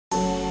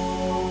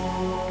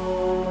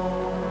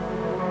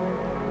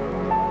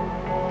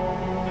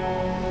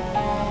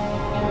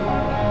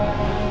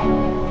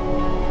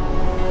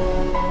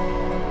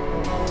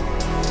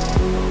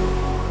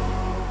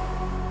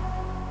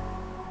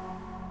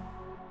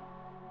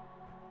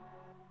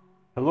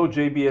Hello,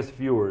 JBS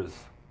viewers.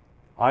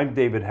 I'm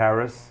David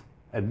Harris,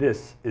 and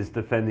this is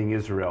Defending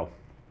Israel.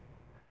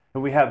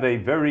 And we have a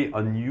very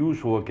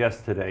unusual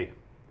guest today.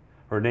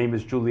 Her name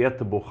is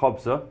Giulietta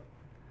Boukhobza.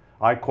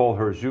 I call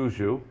her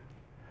Juju,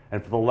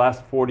 and for the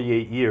last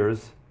 48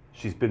 years,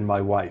 she's been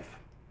my wife.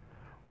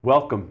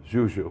 Welcome,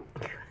 Juju.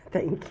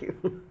 Thank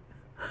you.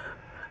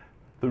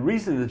 The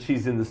reason that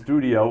she's in the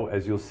studio,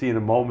 as you'll see in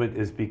a moment,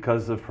 is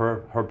because of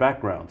her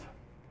background.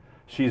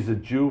 She's a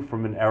Jew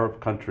from an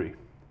Arab country.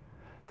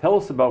 Tell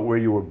us about where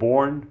you were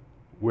born,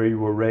 where you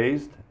were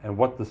raised, and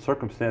what the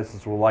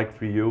circumstances were like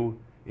for you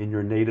in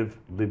your native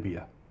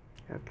Libya.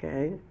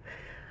 Okay.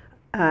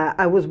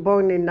 I was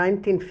born in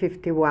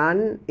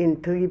 1951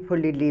 in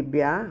Tripoli,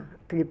 Libya.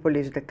 Tripoli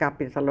is the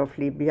capital of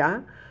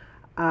Libya.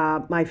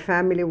 My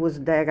family was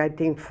there, I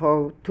think,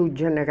 for 2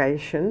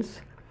 generations.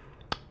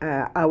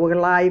 Our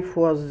life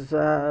was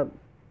the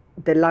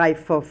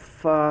life of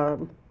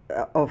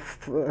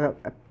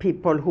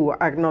people who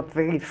are not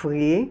very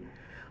free,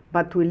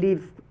 but we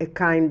live a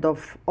kind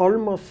of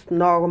almost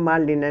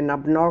normal in an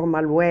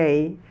abnormal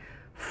way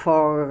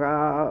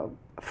for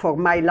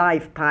my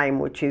lifetime,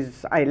 which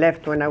is I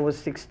left when I was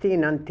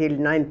 16 until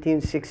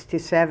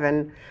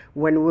 1967,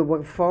 when we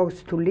were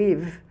forced to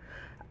leave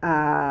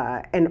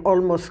and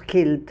almost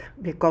killed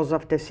because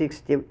of the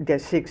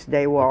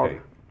Six-Day War.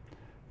 Okay.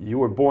 You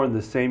were born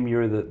the same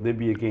year that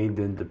Libya gained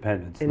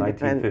independence,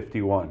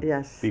 1951.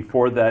 Yes.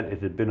 Before that,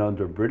 it had been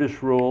under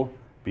British rule.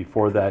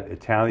 Before that,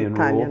 Italian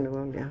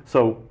rule. Yeah.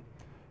 So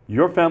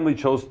your family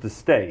chose to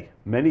stay.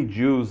 Many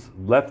Jews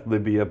left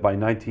Libya by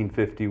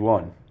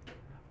 1951.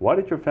 Why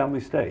did your family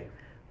stay?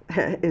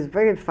 It's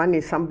very funny.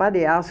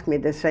 Somebody asked me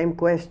the same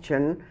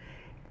question,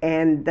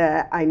 and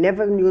I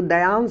never knew the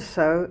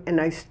answer,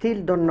 and I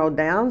still don't know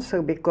the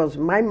answer because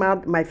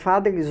my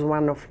father is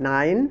one of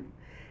 9,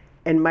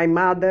 and my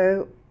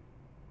mother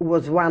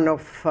was one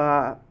of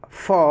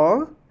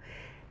 4.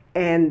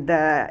 And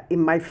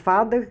in my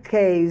father's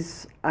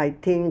case, I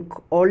think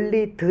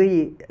only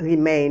 3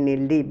 remain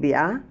in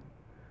Libya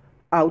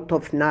out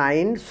of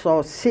 9,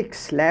 so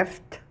 6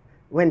 left,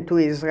 went to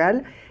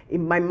Israel.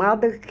 In my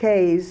mother's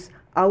case,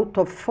 out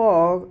of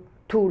 4,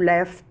 2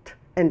 left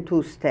and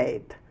 2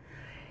 stayed.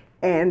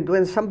 And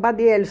when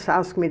somebody else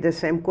asked me the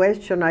same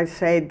question, I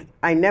said,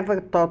 I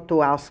never thought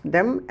to ask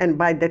them, and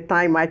by the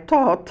time I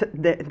thought,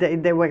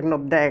 they were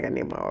not there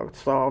anymore.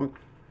 So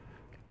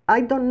I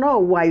don't know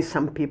why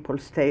some people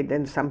stayed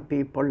and some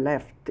people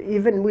left,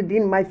 even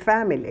within my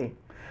family.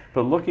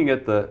 But looking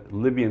at the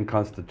Libyan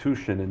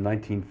constitution in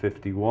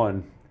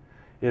 1951,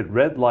 it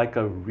read like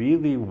a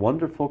really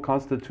wonderful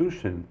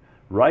constitution,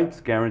 rights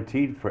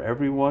guaranteed for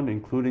everyone,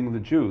 including the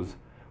Jews.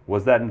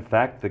 Was that in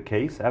fact the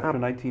case after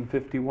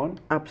 1951?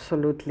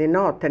 Absolutely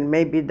not, and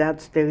maybe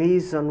that's the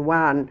reason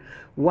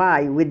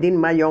why within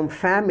my own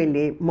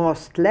family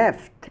most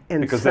left.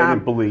 And because they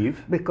didn't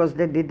believe? Because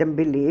they didn't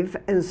believe,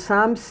 and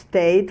some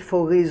stayed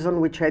for a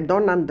reason which I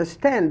don't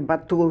understand,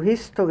 but through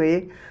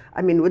history,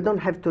 I mean, we don't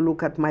have to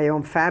look at my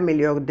own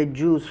family or the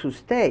Jews who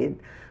stayed.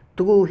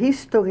 Through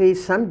history,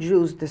 some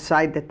Jews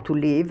decided to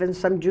leave, and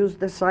some Jews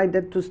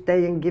decided to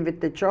stay and give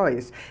it a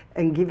choice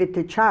and give it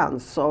a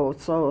chance.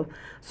 So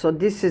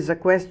this is a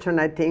question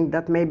I think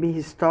that maybe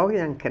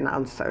historian can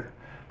answer.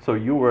 So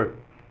you were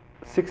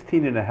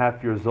 16 and a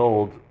half years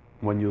old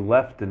when you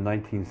left in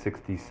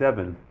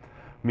 1967,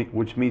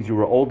 which means you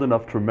were old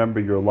enough to remember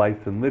your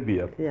life in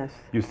Libya. Yes.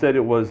 You said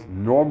it was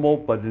normal,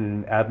 but in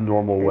an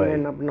abnormal way.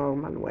 In an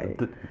abnormal way.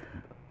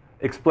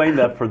 Explain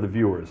that for the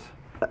viewers.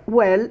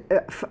 Well,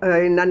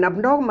 in an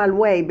abnormal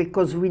way,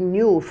 because we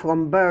knew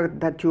from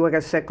birth that you were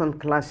a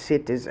second-class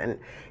citizen.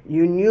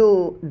 You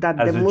knew that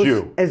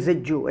as a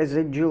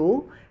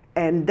Jew,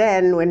 and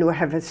then when we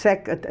have a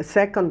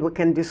second, we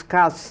can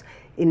discuss.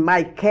 In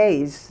my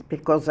case,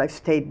 because I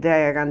stayed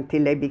there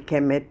until I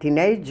became a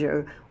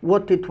teenager,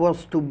 what it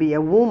was to be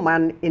a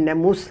woman in a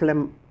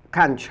Muslim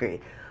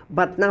country.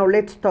 But now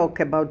let's talk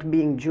about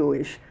being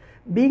Jewish.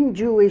 Being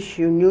Jewish,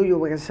 you knew you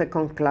were a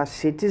second-class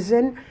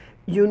citizen.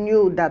 You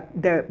knew that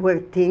there were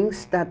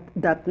things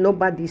that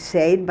nobody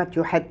said, but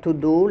you had to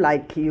do,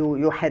 like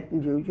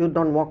you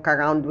don't walk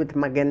around with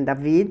Magen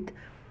David.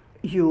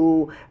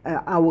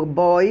 Our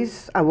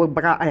boys,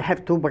 I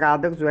have 2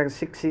 brothers, we are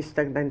 6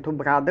 sisters and 2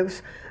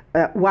 brothers.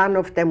 One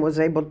of them was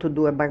able to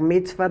do a bar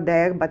mitzvah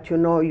there, but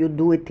you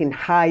do it in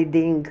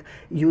hiding.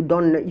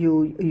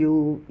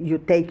 You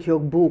take your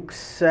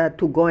books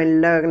to go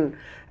and learn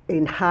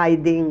in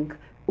hiding.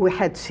 We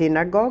had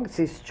synagogues,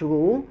 it's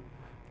true.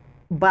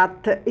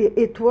 But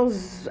it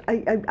was,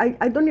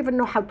 I don't even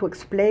know how to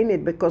explain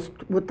it because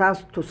with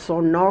us it was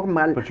so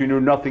normal. But you knew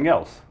nothing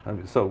else. I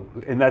mean, so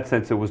in that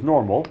sense it was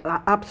normal.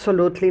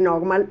 Absolutely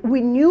normal. We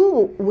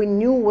knew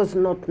was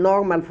not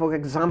normal. For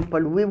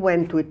example, we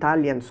went to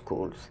Italian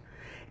schools.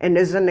 And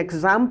as an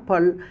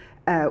example,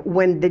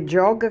 when the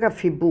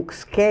geography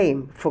books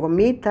came from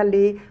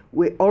Italy,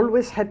 we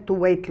always had to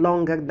wait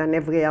longer than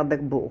every other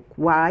book.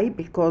 Why?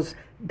 Because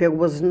there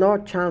was no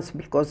chance,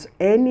 because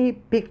any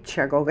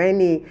picture or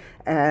any,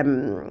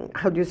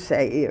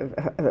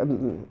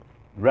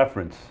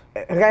 reference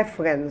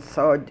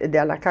or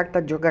della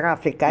carta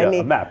geografica,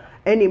 a map.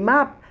 Any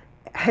map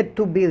had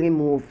to be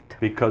removed.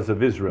 Because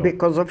of Israel.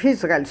 Because of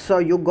Israel. So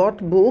you got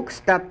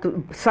books that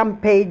some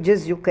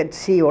pages you could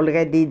see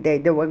already they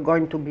were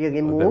going to be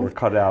removed. They were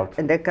cut out.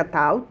 And they're cut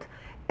out.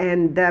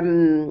 And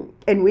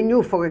we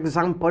knew, for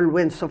example,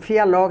 when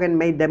Sophia Loren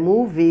made the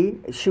movie,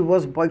 she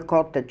was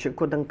boycotted. She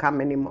couldn't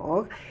come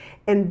anymore.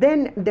 And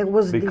then there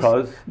was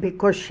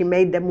because she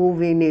made the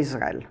movie in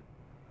Israel.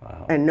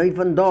 Wow. And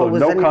even though it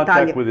was no an contact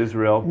Italian, with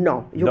Israel.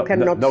 No, you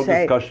cannot no say. No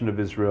discussion of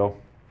Israel.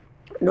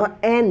 No,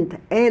 and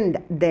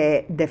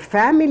the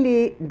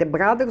family, the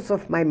brothers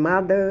of my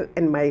mother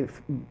and my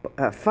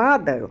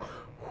father,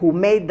 who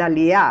made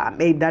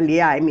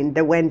Aliyah, I mean,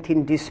 they went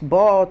in these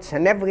boats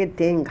and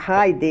everything,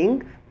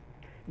 hiding.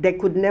 They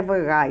could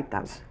never write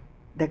us.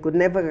 They could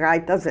never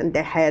write us, and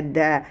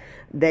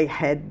they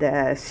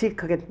had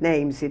secret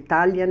names,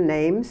 Italian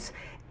names,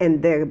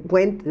 and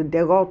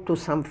they wrote to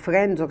some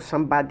friends or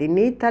somebody in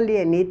Italy,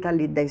 and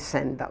Italy they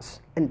sent us.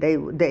 And they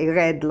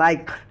read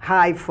like,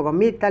 hi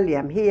from Italy,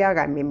 I'm here,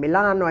 I'm in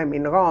Milano, I'm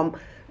in Rome.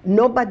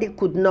 Nobody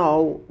could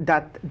know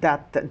that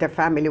the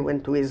family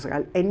went to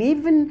Israel. And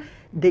even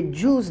the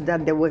Jews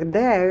that they were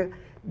there,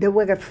 they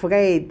were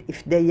afraid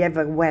if they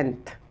ever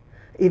went,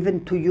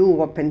 even to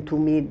Europe and to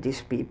meet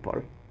these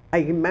people. I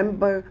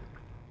remember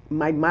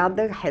my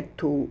mother had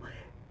to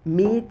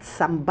meet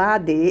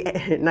somebody,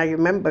 and I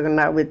remember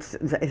now it's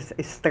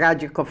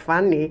tragic or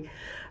funny,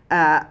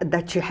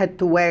 that she had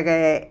to wear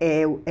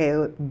a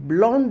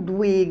blonde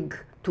wig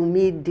to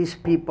meet these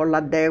people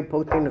at the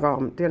airport in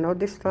Rome. Do you know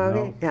this story?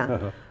 No.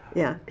 Yeah.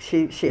 Yeah,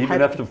 she Even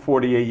had after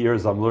 48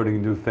 years, I'm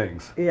learning new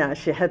things. Yeah,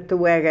 she had to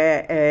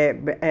wear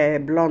a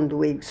blonde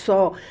wig.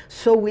 So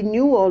we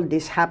knew all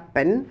this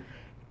happened,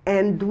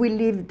 and we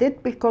lived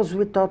it because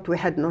we thought we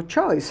had no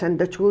choice. And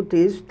the truth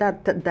is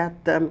that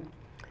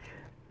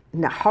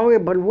in a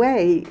horrible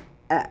way,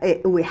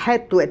 we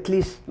had to, at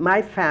least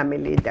my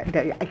family,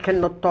 I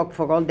cannot talk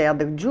for all the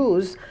other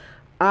Jews,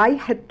 I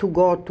had to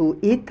go to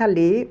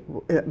Italy,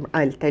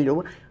 I'll tell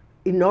you,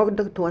 in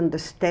order to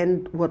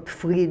understand what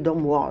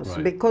freedom was,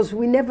 right. Because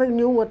we never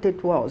knew what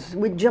it was.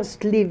 We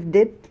just lived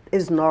it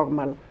as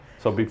normal.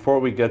 So before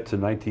we get to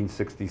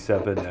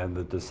 1967 and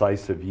the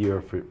decisive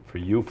year for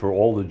you, for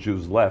all the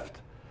Jews left,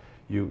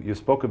 you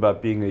spoke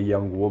about being a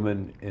young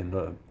woman in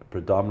a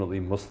predominantly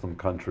Muslim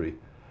country.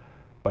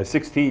 By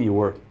 16, you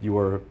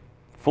were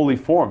fully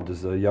formed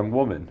as a young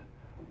woman.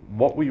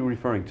 What were you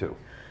referring to?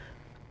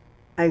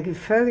 I'm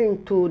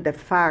referring to the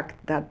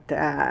fact that,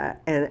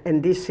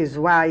 and this is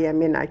why, I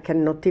mean, I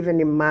cannot even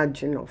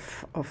imagine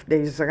of the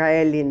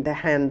Israeli in the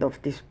hand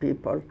of these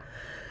people,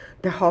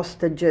 the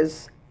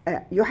hostages.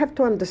 You have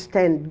to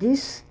understand,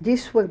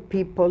 these were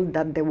people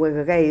that they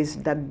were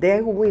raised, that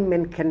their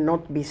women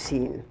cannot be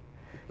seen.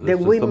 The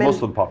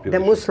Muslim population.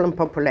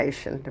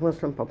 The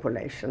Muslim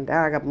population, the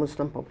Arab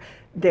Muslim population.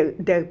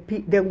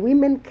 Their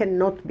women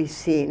cannot be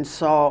seen.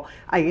 So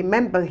I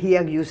remember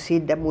here you see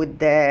them with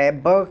the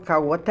burqa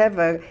or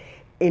whatever.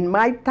 In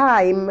my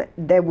time,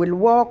 they will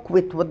walk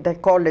with what they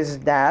call as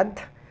dad,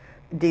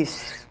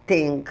 this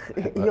thing.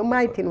 You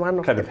might in one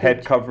of kind the of head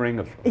pictures.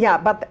 covering. Yeah,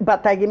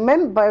 but I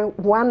remember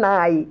one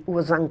eye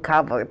was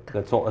uncovered.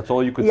 That's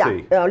all you could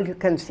see. Yeah, all you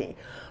can see.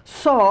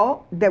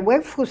 So they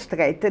were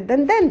frustrated,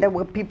 and then there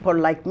were people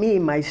like me,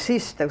 my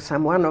sisters,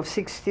 I'm one of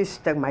 6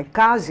 sisters, my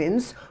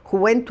cousins, who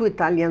went to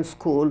Italian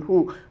school,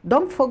 who,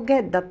 don't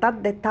forget that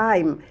at the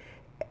time,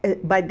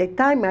 by the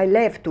time I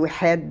left, we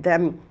had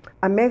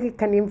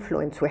American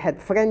influence, we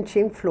had French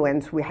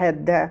influence, we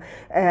had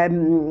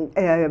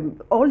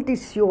all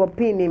this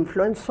European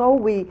influence, so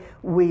we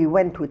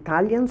went to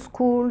Italian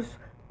schools,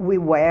 we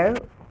were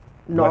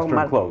normal.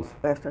 Western clothes.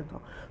 Western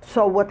clothes.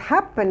 So what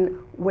happened,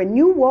 when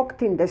you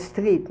walked in the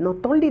street,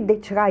 not only they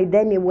tried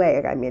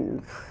anywhere, I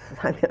mean,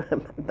 I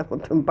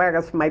don't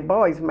embarrass my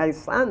boys, my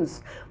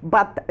sons,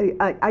 but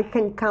I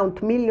can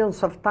count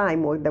millions of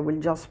times where they will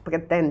just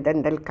pretend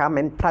and they'll come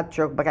and touch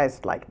your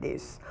breast like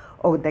this,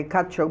 or they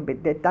touch your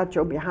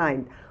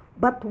behind.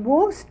 But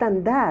worse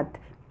than that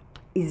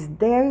is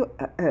their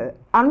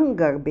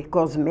anger,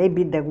 because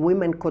maybe the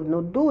women could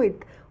not do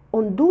it.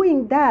 On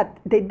doing that,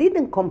 they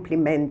didn't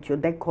compliment you.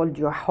 They called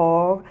you a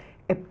whore,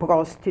 a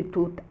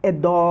prostitute, a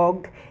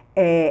dog,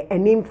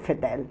 an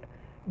infidel,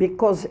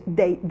 because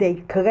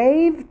they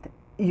craved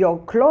your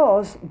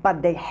clothes,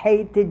 but they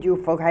hated you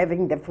for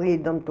having the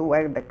freedom to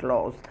wear the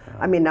clothes.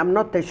 I mean, I'm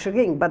not a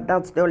shrink, but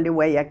that's the only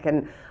way I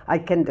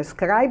can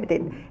describe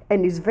it.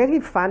 And it's very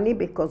funny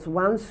because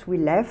once we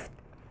left,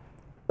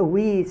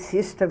 we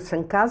sisters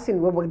and cousins,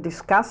 we were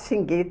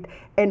discussing it,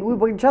 and we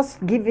were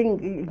just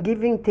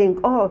giving things,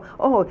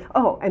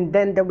 and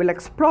then they will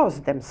expose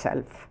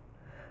themselves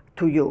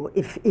to you.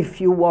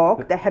 If you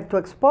walk, they have to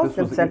expose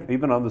themselves.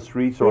 Even on the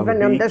streets or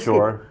even on the beach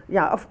or...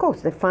 Yeah, of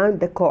course, they found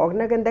the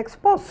corner and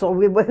exposed. So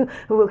we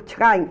were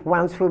trying,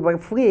 once we were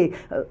free,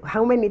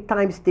 how many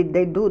times did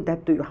they do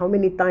that to you? How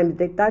many times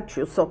they touch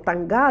you? So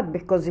thank God,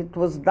 because it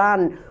was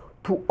done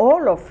to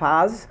all of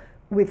us,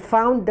 we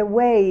found a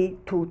way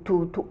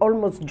to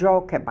almost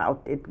joke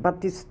about it,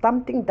 but it's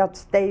something that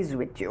stays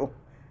with you.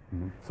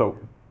 So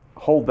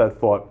hold that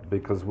thought,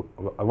 because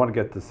I want to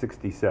get to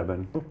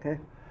 67 Okay.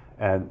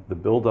 and the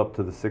build up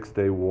to the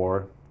 6-Day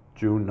War,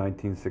 June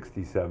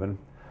 1967.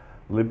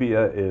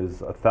 Libya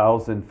is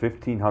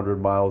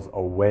 1,500 miles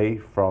away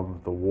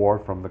from the war,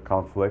 from the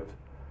conflict.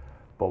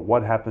 But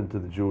what happened to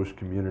the Jewish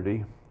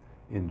community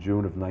in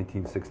June of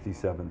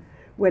 1967?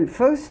 Well,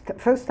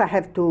 first I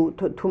have to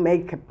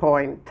make a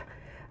point,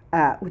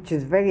 which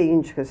is very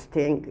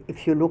interesting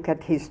if you look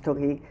at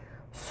history.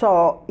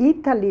 So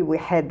Italy, we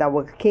had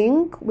our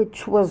king,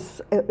 which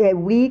was a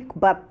weak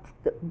but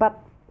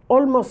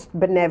almost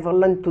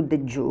benevolent to the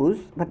Jews,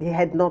 but he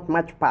had not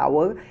much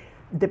power.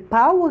 The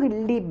power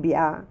in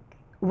Libya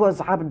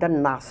was Abd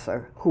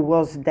al-Nasser, who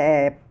was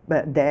the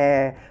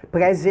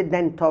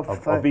president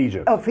of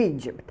Egypt. Of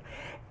Egypt.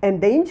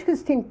 And the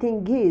interesting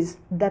thing is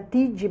that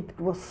Egypt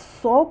was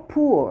so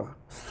poor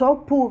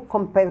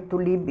compared to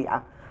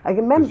Libya. I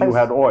remember. Because you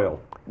had oil.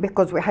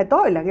 Because we had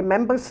oil. I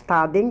remember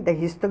studying the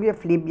history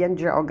of Libyan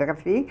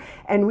geography,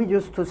 and we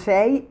used to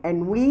say,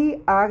 and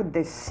we are the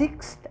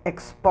 6th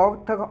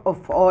exporter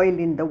of oil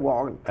in the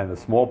world. And a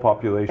small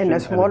population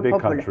and a big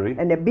country.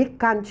 And a big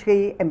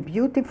country, and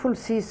beautiful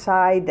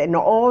seaside, and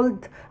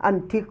old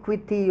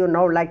antiquity, you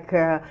know, like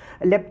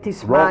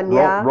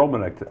Leptismania.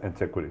 Roman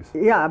antiquities.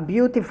 Yeah,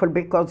 beautiful,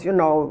 because, you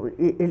know,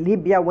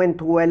 Libya went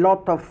through a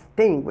lot of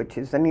things, which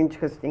is an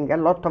interesting, a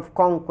lot of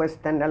conquest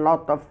and a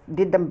lot of,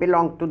 didn't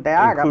belong to the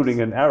Arabs.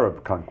 Including an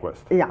Arab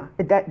conquest. Yeah,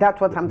 that's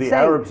what I'm saying. The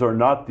Arabs are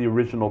not the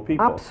original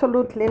people.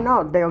 Absolutely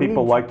not.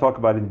 People like talk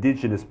about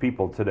indigenous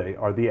people today.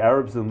 Are the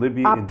Arabs in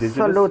Libya indigenous?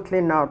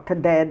 Absolutely not.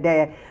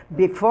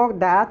 Before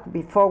that,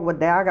 before what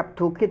the Arab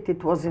took it,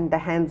 it was in the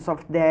hands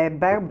of the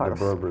Berbers.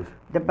 The Berbers.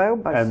 The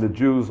Berbers. And the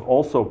Jews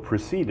also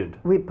preceded.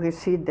 We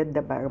preceded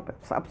the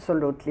Berbers,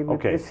 absolutely. We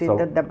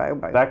preceded the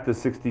Berbers. Back to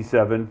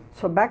 67.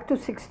 So back to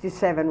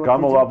 67.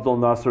 Gamal Abdel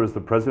Nasser is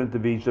the president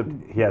of Egypt.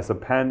 He has a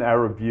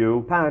pan-Arab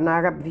view.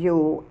 Pan-Arab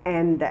view,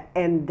 and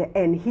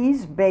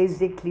he's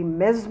basically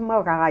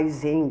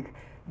mesmerizing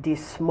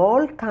this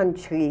small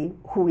country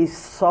who is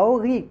so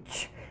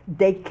rich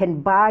they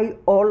can buy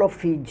all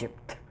of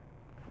Egypt.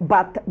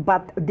 But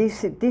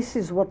this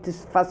is what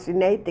is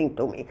fascinating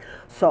to me.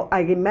 So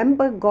I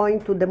remember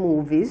going to the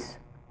movies,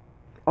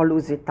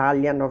 always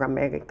Italian or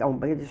American or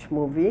British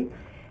movie,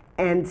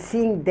 and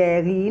seeing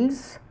the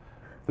reels.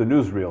 The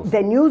newsreels. The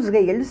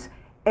newsreels,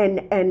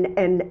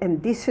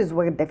 and this is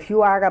where the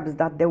few Arabs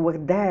that they were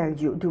there,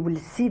 you will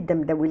see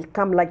them, they will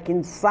come like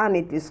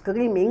insanity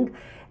screaming,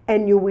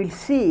 and you will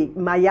see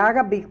my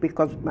Arabic,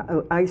 because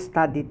I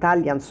studied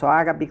Italian, so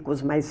Arabic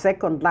was my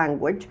second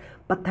language,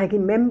 but I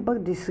remember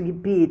this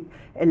repeat,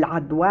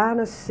 العدوان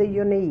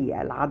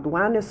الصهيونية,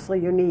 العدوان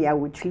الصهيونية,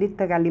 which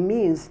literally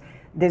means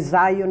the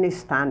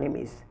Zionist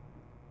enemies.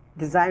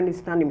 The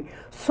Zionist enemy.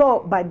 So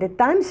by the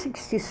time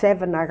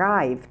 67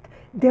 arrived,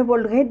 they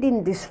were already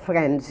in this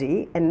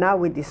frenzy, and now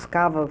we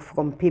discover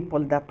from people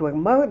that were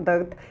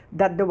murdered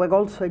that there were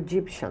also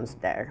Egyptians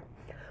there.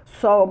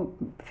 So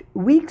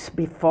weeks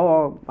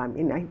before, I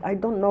mean, I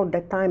don't know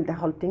the time, the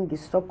whole thing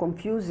is so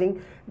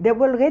confusing, they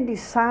were already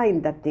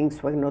signed that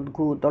things were not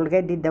good.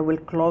 Already they will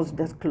close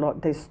the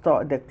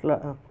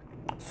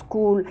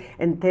school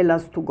and tell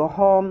us to go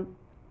home.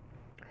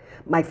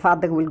 My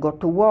father will go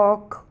to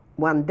work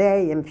one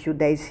day, and a few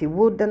days he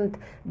wouldn't.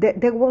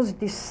 There was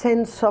this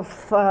sense of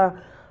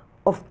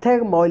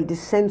turmoil,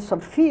 this sense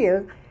of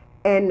fear,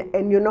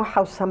 and you know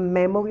how some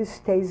memory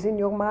stays in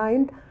your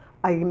mind?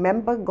 I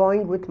remember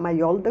going with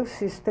my older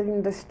sister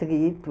in the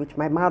street, which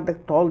my mother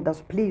told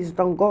us, please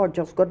don't go,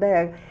 just go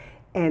there.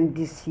 And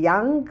these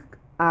young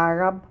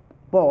Arab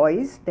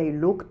boys, they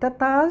looked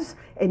at us,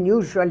 and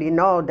usually,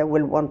 no, they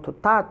will want to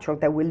touch or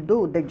they will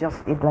do, they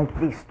just did like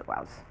this to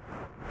us.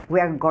 We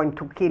are going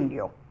to kill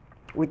you,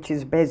 which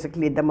is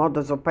basically the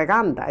modus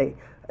operandi.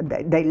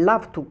 They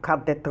love to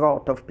cut the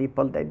throat of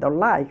people they don't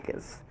like.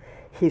 It's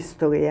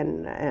history,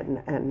 and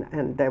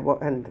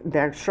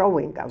they're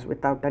showing us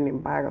without an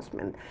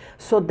embarrassment.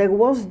 So there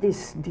was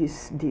this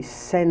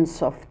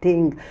sense of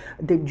thing.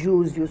 The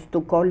Jews used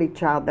to call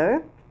each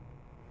other,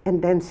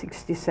 and then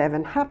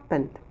 67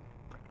 happened,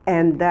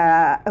 and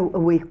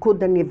we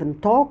couldn't even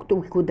talk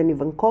we couldn't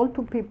even call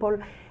to people.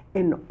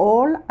 And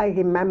all I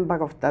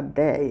remember of that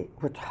day,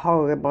 which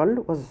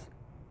horrible, was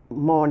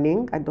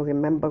morning. I don't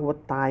remember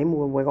what time.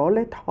 We were all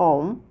at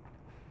home,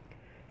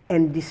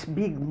 and this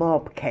big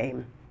mob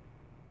came.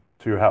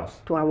 To your house?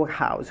 To our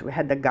house. We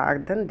had a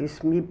garden. This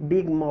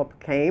big mob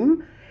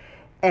came,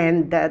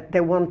 and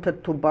they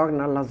wanted to burn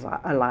us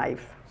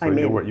alive. So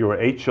you were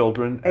 8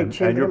 children, and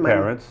your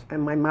parents.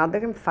 And my mother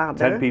and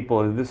father. 10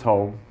 people in this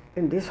home.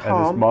 In this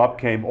home. And this mob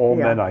came, all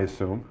men, I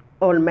assume.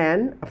 All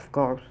men, of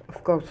course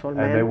all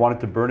men. And they wanted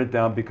to burn it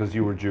down because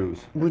you were Jews.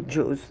 We're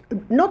Jews.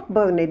 Not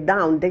burn it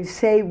down, they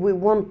say we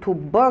want to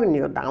burn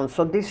you down.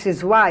 So this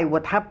is why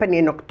what happened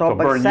in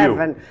October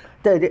 7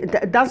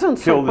 doesn't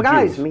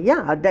surprise me.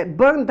 Yeah, they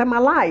burned them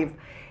alive.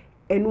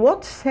 And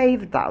what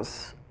saved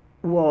us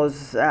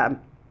was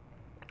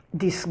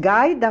this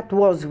guy that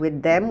was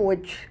with them,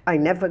 which I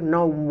never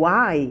know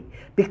why,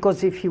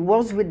 because if he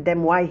was with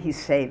them, why he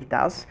saved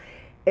us?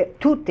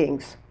 Two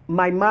things.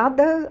 My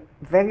mother,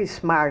 very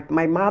smart.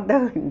 My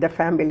mother, in the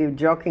family,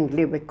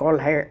 jokingly, we call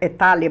her a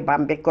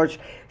Taliban because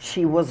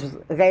she was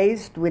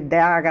raised with the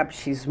Arabs.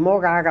 She's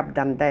more Arab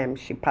than them.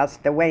 She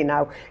passed away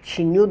now.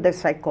 She knew the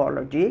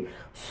psychology.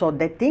 So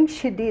the thing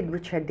she did,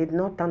 which I did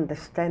not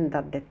understand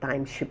at the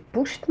time, she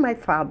pushed my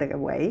father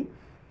away,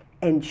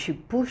 and she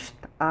pushed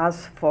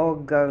us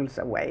 4 girls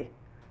away.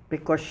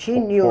 Because she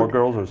knew... 4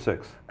 girls or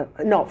 6?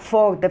 No,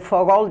 the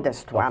 4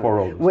 oldest ones. 4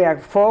 oldest. We are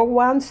 4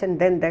 ones, and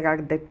then there are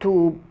the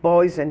 2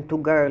 boys and 2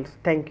 girls.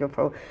 Thank you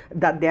for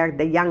that. They are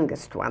the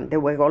youngest one. They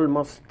were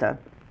almost...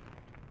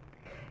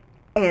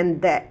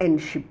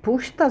 And she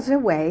pushed us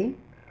away,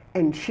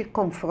 and she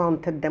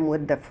confronted them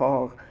with the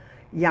 4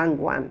 young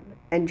ones.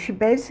 And she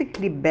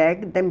basically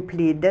begged and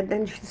pleaded,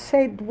 and she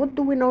said, what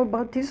do we know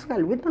about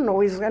Israel? We don't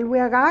know Israel. We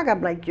are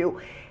Arab like you.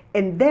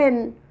 And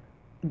then...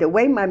 the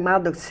way my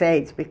mother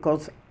says,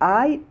 because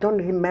I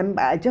don't remember,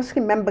 I just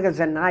remember as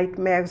a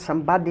nightmare,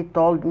 somebody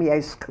told me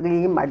I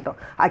scream,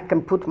 I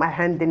can put my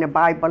hand in a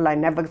Bible, I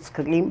never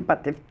scream,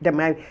 but if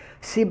my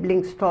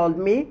siblings told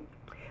me,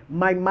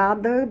 my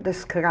mother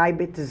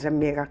described it as a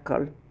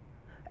miracle.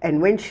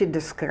 And when she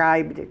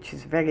described it,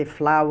 she's very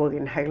flowery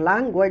in her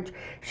language,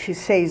 she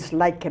says,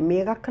 like a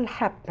miracle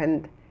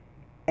happened,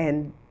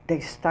 and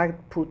they start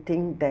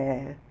putting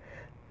the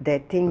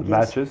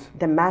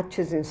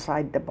matches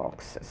inside the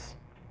boxes.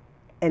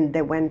 And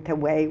they went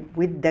away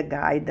with the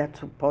guy that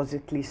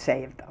supposedly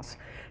saved us.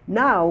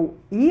 Now,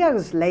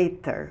 years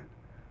later,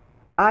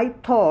 I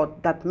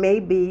thought that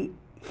maybe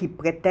he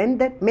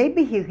pretended,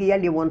 maybe he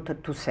really wanted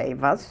to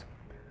save us,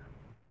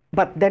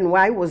 but then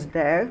why was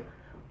there?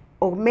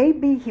 Or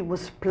maybe he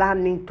was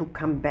planning to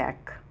come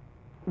back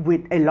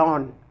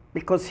alone,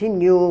 because he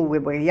knew we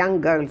were young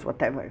girls,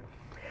 whatever.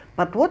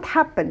 But what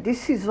happened,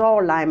 this is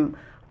all I'm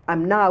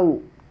now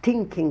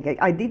thinking,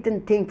 I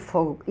didn't think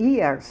for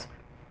years.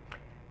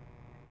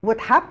 What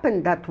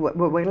happened that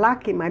we were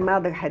lucky, my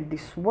mother had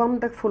this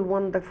wonderful,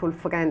 wonderful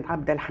friend,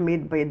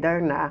 Abdelhamid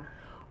Baiderna,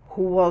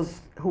 who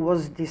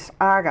was this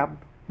Arab,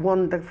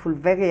 wonderful,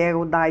 very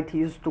erudite. He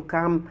used to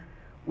come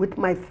with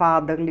my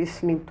father,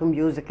 listening to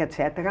music,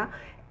 etc.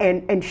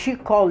 And she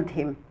called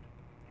him,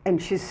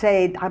 and she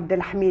said,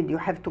 Abdelhamid, you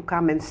have to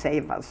come and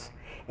save us.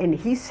 And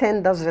he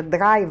sent us a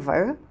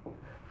driver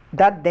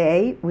that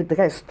day. We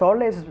dressed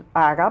all as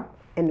Arab,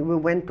 and we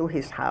went to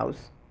his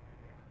house.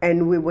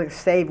 And we were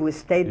saved. We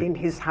stayed in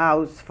his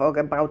house for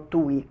about 2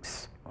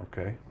 weeks.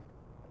 Okay.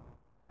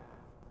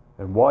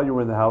 And while you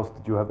were in the house,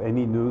 did you have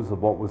any news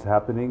of what was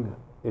happening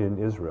in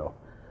Israel?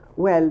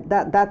 Well,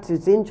 that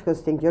is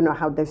interesting. You know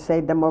how they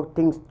say the more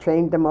things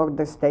change, the more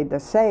they stay the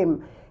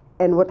same.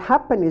 And what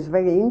happened is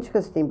very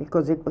interesting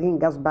because it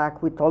brings us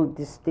back with all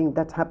this thing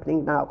that's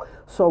happening now.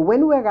 So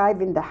when we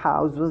arrived in the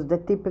house, it was the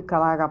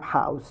typical Arab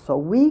house. So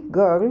we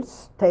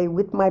girls stay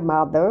with my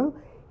mother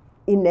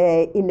in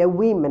a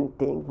women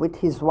thing with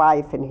his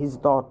wife and his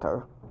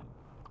daughter.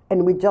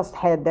 And we just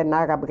had an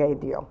Arab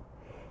radio.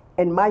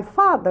 And my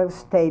father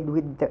stayed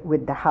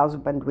with the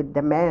husband, with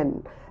the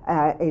man,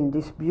 in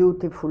this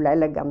beautiful,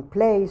 elegant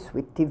place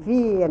with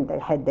TV, and they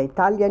had the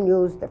Italian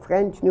news, the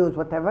French news,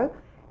 whatever.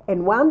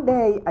 And one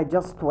day I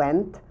just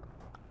went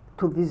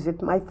to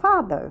visit my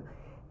father.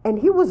 And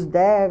he was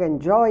there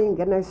enjoying,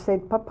 and I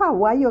said, Papa,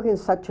 why you're in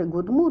such a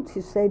good mood?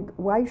 He said,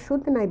 why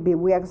shouldn't I be?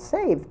 We are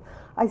saved.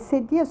 I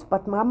said, yes,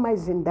 but Mama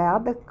is in the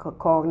other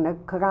corner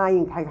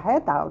crying her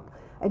head out.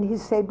 And he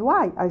said,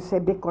 why? I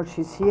said, because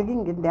she's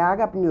hearing in the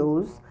Arab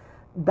news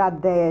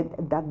that the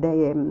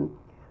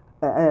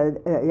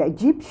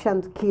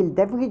Egyptians killed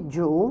every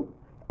Jew.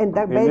 And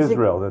they're in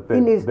Israel, that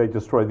they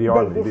destroyed the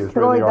army. They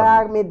destroyed the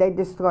army, they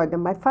destroyed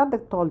them. My father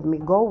told me,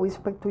 go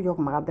whisper to your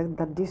mother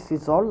that this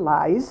is all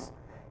lies.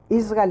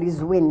 Israel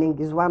is winning,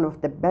 is one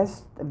of the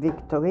best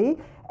victory,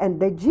 and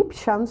the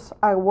Egyptians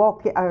are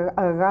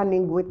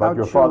running without shoes. But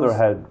your father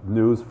had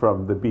news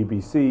from the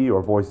BBC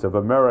or Voice of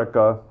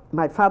America.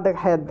 My father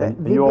had the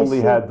BBC. You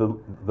only had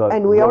the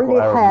and we local only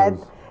Arab had,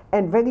 news.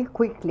 And very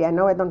quickly, I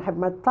know I don't have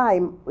much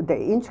time, the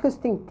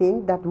interesting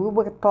thing that we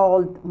were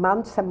told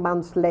months and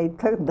months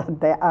later that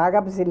the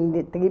Arabs in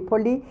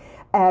Tripoli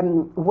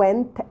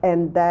went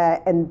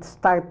and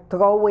start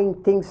throwing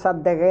things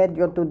at the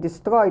radio to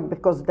destroy it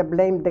because they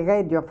blamed the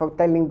radio for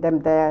telling them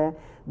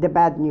the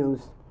bad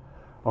news.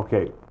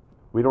 Okay,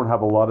 we don't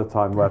have a lot of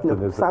time left, No,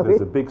 and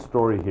there's a big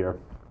story here.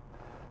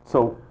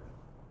 So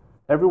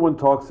everyone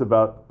talks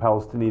about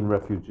Palestinian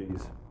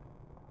refugees.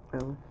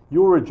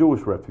 You were a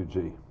Jewish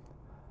refugee.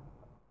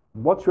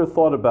 What's your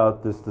thought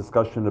about this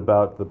discussion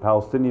about the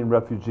Palestinian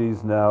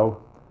refugees now,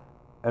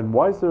 and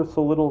why is there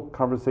so little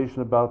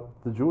conversation about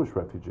the Jewish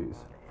refugees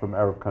from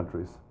Arab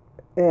countries?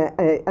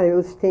 I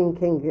was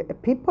thinking,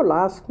 people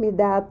ask me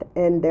that,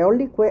 and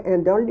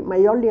my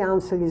only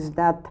answer is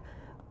that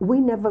we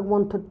never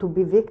wanted to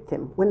be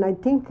victim. When I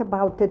think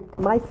about it,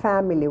 my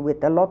family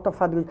with a lot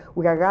of others,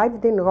 we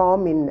arrived in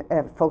Rome in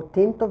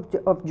 14th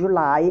of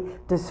July.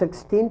 The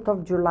 16th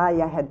of July,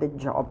 I had a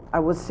job. I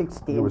was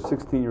 16. You were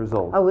 16 years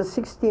old. I was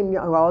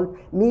 16-year-old.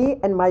 Me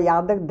and my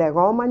the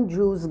Roman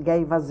Jews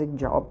gave us a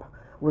job.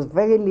 It was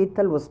very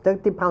little, was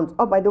 30 pounds.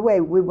 Oh, by the way,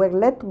 we were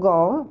let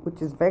go,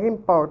 which is very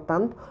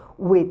important,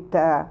 with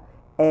a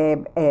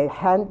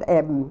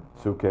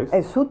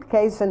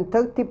suitcase and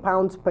 30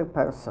 pounds per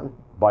person.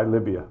 By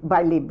Libya.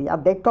 By Libya.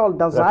 They told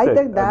us that's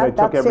either it. that, and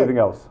they took everything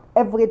else.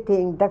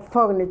 Everything, the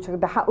furniture,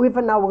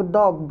 even our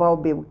dog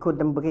Bobby, we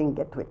couldn't bring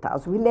it with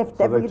us. We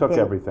left everything. So they took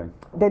everything.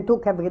 They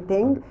took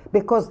everything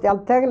because the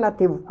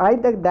alternative,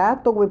 either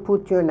that or we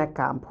put you in a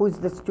camp. Who's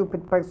the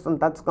stupid person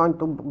that's going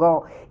to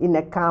go in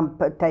a camp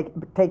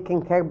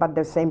taking care by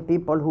the same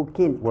people who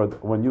killed?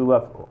 When you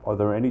left, are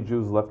there any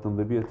Jews left in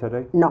Libya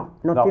today? No,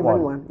 not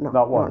even one. No,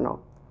 not one. No.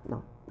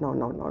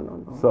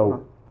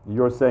 So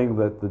you're saying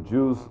that the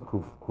Jews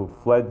who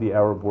fled the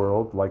Arab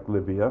world, like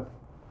Libya,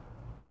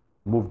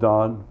 moved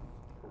on,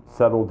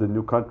 settled in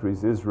new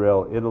countries,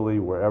 Israel, Italy,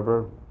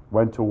 wherever,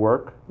 went to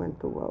work? Went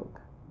to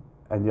work.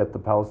 And yet the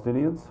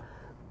Palestinians?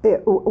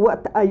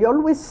 What I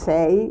always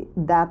say,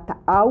 that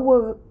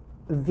our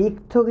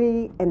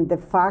victory and the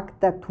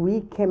fact that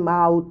we came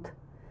out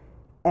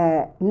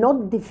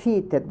not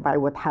defeated by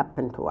what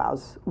happened to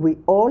us. We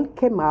all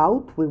came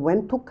out, we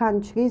went to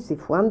countries,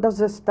 if one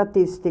does a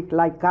statistic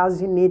like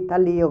us in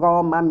Italy,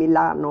 Roma,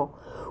 Milano,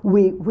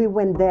 we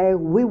went there,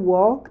 we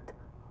worked.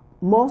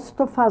 Most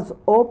of us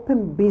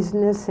opened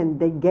business and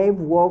they gave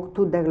work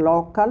to the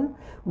local.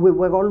 We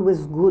were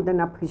always good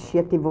and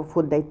appreciative of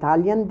what the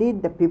Italian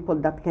did, the people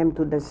that came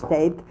to the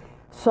state.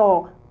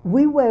 So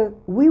we were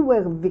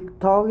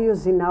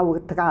victorious in our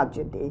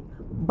tragedy.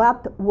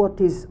 But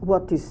what is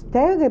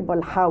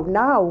terrible, how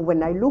now,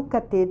 when I look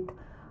at it,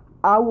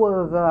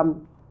 our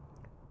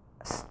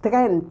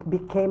strength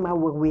became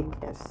our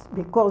weakness,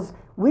 because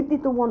we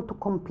didn't want to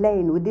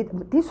complain.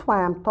 This is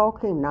why I'm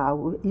talking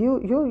now.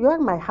 You are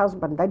my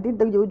husband.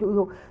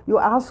 You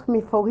asked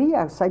me for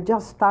years. I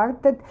just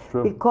started.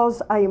 True.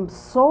 Because I am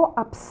so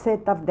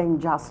upset of the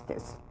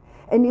injustice.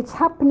 And it's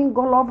happening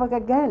all over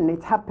again.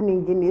 It's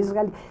happening in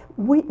Israel.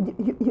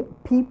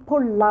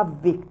 People love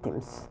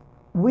victims.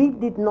 We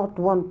did not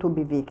want to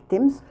be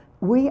victims.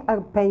 We are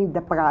paying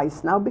the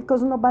price now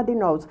because nobody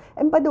knows.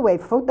 And by the way,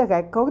 for the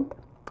record,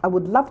 I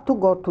would love to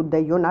go to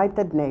the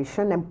United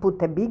Nations and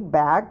put a big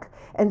bag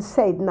and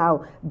say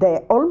now, the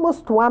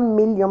almost 1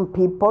 million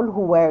people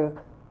who were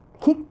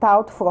kicked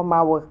out from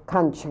our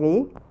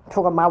country,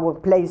 from our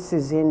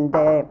places in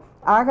the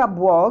Arab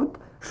world,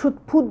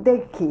 should put their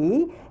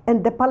key,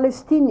 and the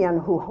Palestinian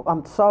who,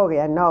 I'm sorry,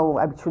 I know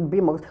I should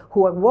be more,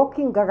 who are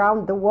walking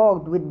around the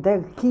world with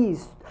their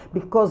keys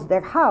because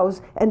their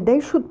house, and they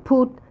should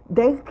put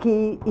their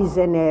key is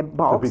in a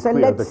box.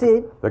 And let's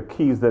see. The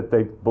keys that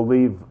they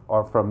believe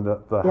are from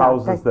the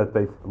houses that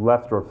they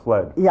left or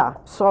fled. Yeah,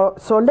 so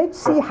let's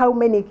see how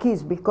many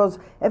keys, because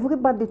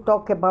everybody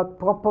talk about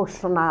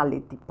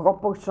proportionality.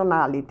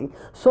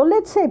 So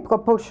let's say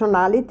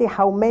proportionality,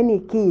 how many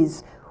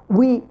keys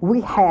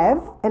we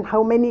have and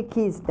how many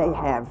keys they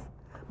have.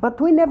 But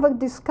we never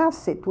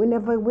discuss it. We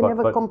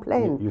never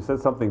complain. You said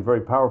something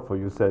very powerful.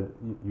 You said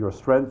your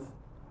strength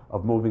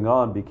of moving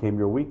on became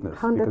your weakness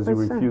 100%. Because you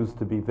refused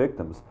to be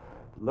victims.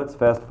 Let's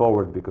fast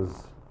forward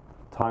because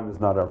time is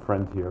not our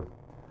friend here.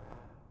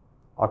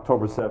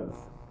 October 7th,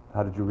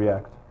 how did you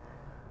react?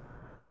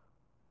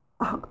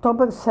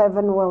 October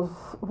 7th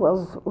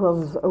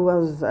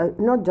was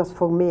not just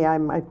for me.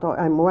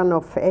 I'm one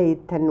of 8,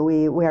 and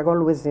we are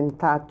always in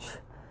touch.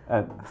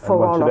 And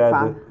for all of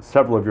us.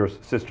 Several of your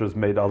sisters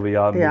made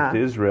Aliyah, moved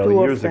to Israel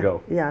years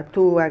ago. Yeah,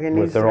 2 are in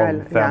with Israel. Their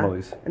own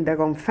families. And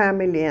their own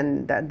family,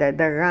 and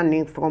they're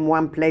running from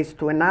one place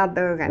to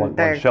another. And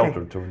one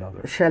shelter to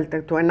another.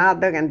 Shelter to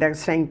another, and they're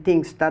saying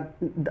things that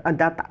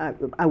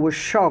I was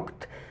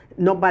shocked.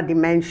 Nobody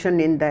mentioned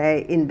in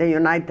the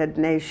United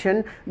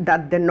Nations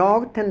that the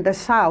North and the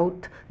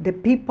South, the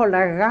people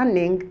are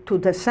running to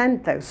the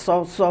center.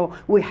 So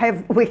we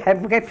have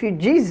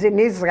refugees in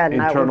Israel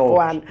now.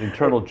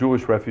 Internal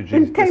Jewish refugees.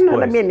 Internal,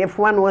 displaced. I mean, if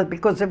one was,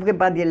 because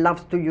everybody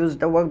loves to use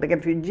the word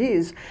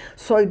refugees.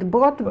 So it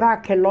brought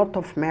back a lot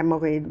of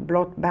memory. It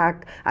brought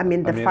back, I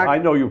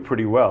know you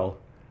pretty well.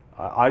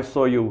 I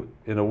saw you,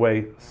 in a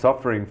way,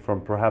 suffering from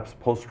perhaps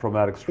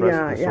post-traumatic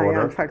stress disorder.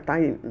 Yeah. In fact,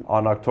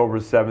 on October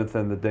 7th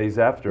and the days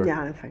after.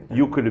 Yeah, in fact.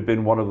 You could have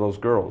been one of those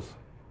girls.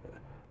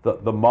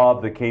 The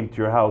mob that came to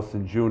your house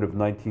in June of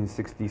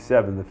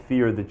 1967, the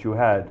fear that you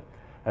had,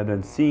 and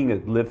then seeing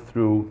it live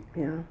through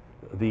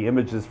the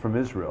images from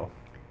Israel.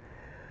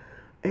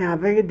 Yeah,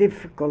 very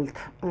difficult.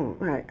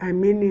 I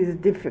mean, it's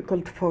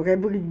difficult for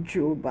every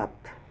Jew, but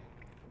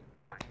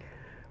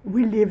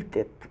we lived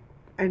it.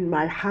 And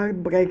my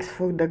heart breaks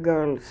for the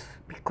girls,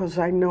 because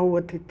I know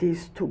what it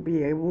is to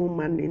be a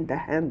woman in the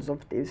hands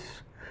of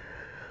this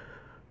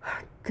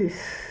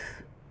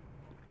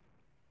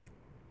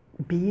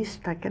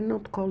beast. I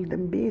cannot call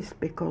them beasts,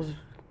 because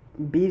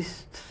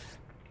beasts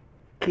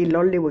kill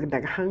only when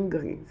they're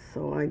hungry.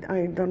 So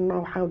I don't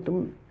know how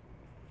to.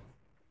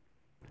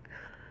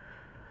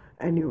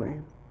 Anyway,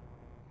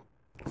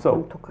 So,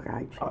 want to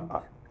cry, James.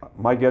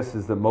 my guess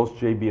is that most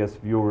JBS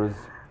viewers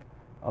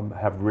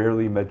have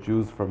rarely met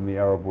Jews from the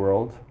Arab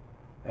world,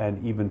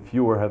 and even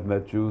fewer have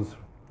met Jews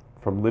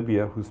from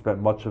Libya who spent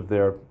much of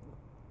their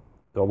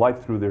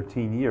life through their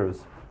teen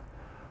years.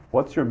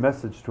 What's your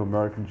message to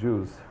American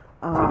Jews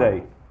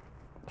today?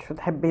 Should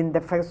have been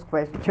the first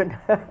question.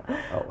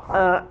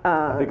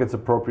 I think it's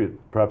appropriate,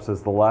 perhaps,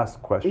 as the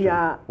last question.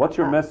 Yeah, What's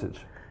your message?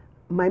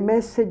 My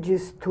message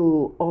is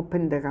to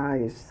open their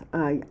eyes.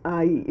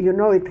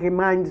 It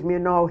reminds me,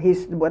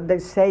 what they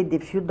said,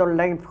 if you don't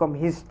learn from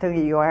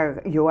history, you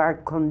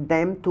are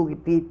condemned to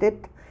repeat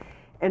it.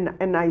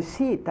 And I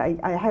see it.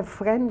 I have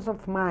friends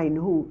of mine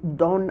who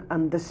don't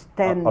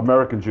understand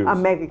American Jews.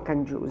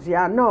 American Jews.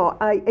 Yeah, no.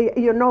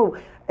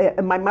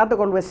 My mother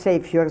always say,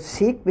 if you're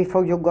sick,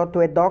 before you go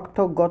to a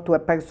doctor, go to a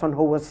person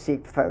who was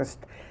sick first.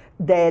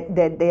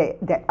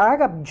 The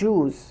Arab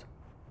Jews,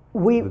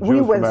 we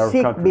were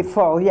sick countries.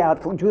 before. Yeah,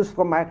 Jews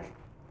from our.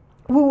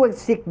 We were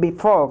sick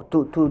before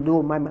to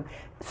do my.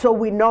 So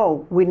we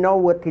know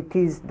what it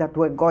is that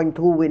we're going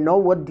through. We know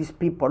what these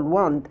people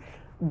want.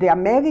 The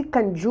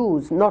American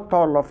Jews, not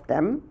all of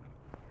them,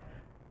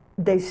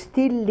 they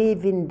still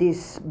live in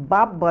this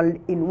bubble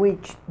in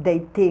which they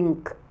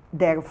think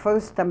they're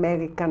first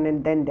American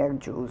and then they're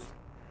Jews.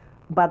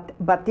 But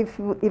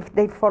if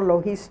they follow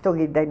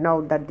history, they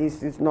know that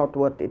this is not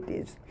what it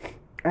is.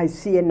 I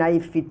see a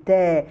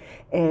naivete,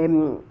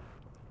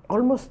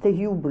 almost a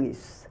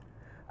hubris.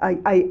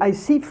 I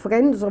see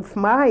friends of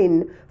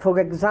mine, for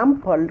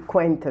example,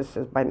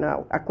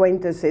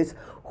 acquaintances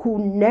who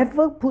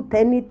never put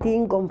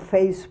anything on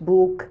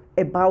Facebook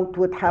about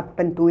what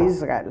happened to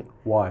Israel.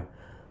 Why?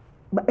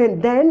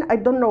 And then, I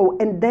don't know,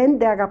 and then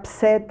they're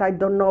upset, I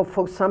don't know,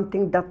 for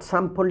something that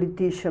some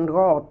politician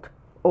wrote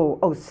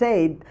or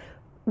said.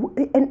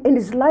 And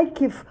it's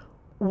like if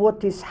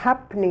what is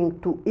happening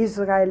to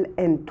Israel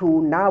and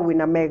to now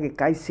in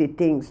America, I see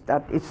things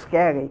that is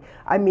scary.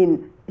 I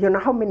mean, you know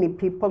how many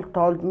people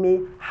told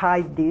me,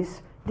 hide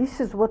this? This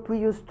is what we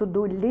used to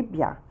do in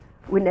Libya.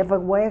 We never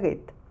wear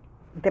it.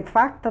 The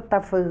fact that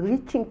after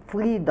reaching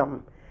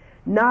freedom,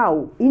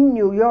 now in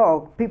New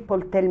York, people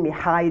tell me,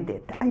 hide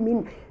it. I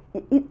mean,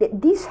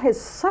 this has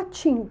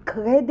such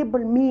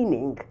incredible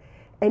meaning.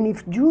 And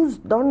if Jews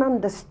don't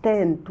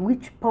understand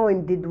which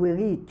point did we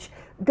reach,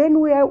 then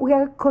we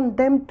are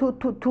condemned to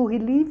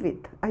relieve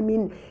it. I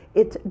mean,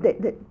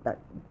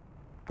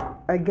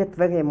 I get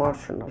very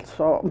emotional.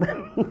 So,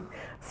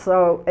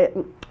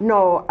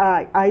 no,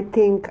 I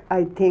think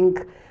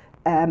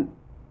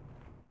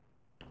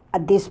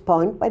at this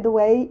point, by the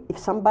way, if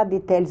somebody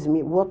tells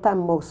me what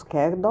I'm most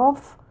scared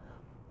of,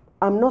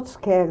 I'm not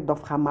scared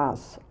of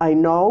Hamas. I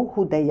know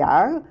who they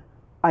are.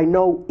 I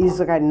know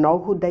Israel know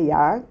who they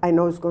are. I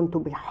know it's going to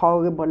be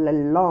horrible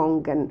and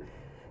long,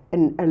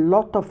 and a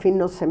lot of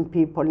innocent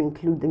people,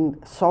 including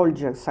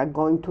soldiers, are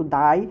going to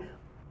die,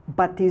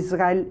 but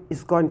Israel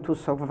is going to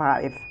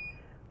survive.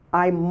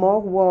 I'm more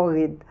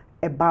worried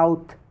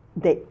about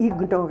the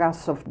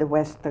ignorance of the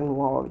Western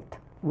world.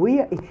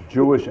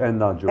 Jewish and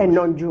non-Jewish. And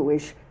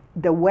non-Jewish.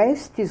 The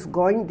West is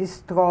going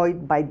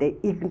destroyed by the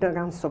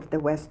ignorance of the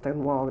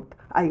Western world.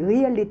 I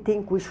really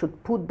think we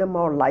should put them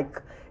all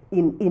like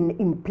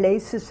in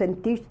places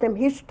and teach them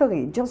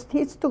history, just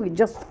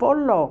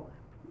follow.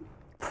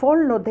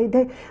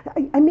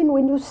 I mean,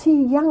 when you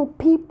see young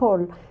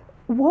people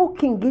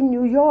walking in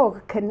New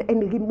York and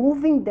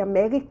removing the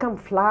American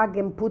flag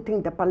and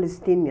putting the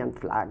Palestinian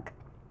flag,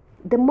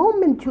 the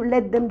moment you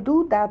let them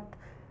do that,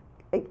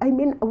 I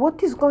mean,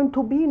 what is going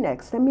to be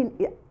next? I mean,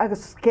 a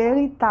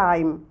scary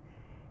time.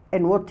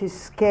 And what is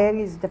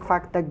scary is the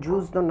fact that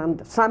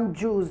some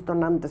Jews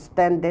don't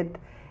understand it,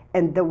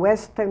 and the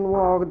Western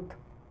world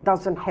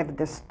doesn't have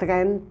the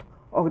strength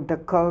or the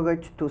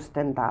courage to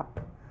stand up.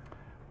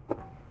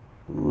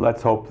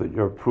 Let's hope that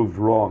you're proved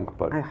wrong.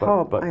 But I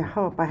hope.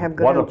 I have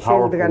what a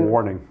grandchildren. powerful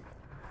warning,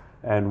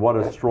 and what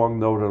a strong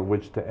note on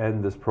which to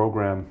end this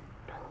program,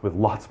 with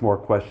lots more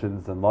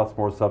questions and lots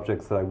more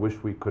subjects that I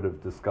wish we could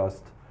have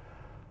discussed.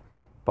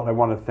 But I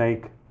want to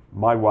thank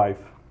my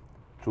wife,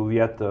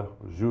 Giulietta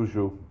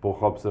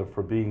Boukhobza,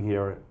 for being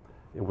here.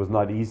 It was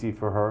not easy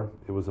for her.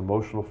 It was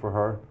emotional for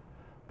her.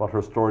 But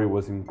her story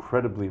was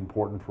incredibly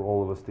important for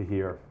all of us to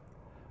hear.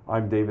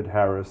 I'm David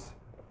Harris.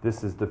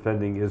 This is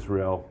Defending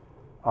Israel.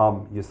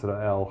 Am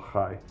Yisrael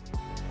Chai.